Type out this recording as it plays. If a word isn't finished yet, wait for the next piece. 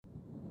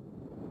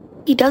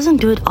He doesn't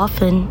do it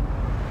often.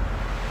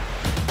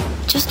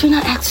 Just when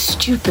I act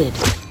stupid.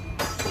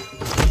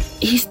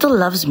 He still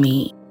loves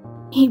me.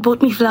 He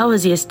bought me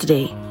flowers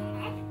yesterday.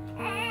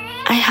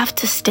 I have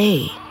to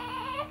stay.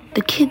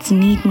 The kids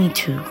need me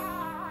to.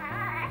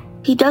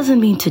 He doesn't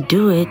mean to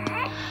do it.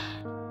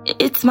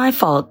 It's my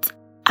fault.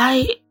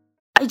 I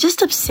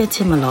just upset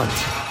him a lot.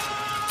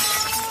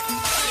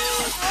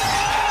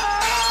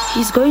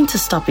 He's going to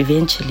stop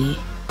eventually.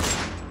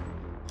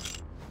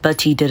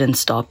 But he didn't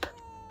stop,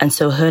 and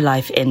so her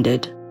life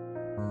ended.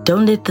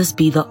 Don't let this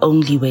be the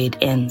only way it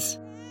ends.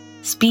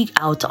 Speak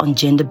out on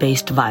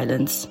gender-based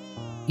violence.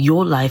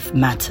 Your life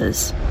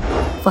matters.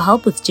 For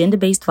help with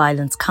gender-based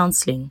violence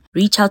counseling,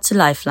 reach out to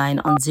Lifeline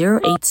on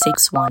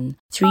 0861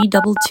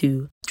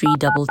 322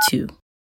 322.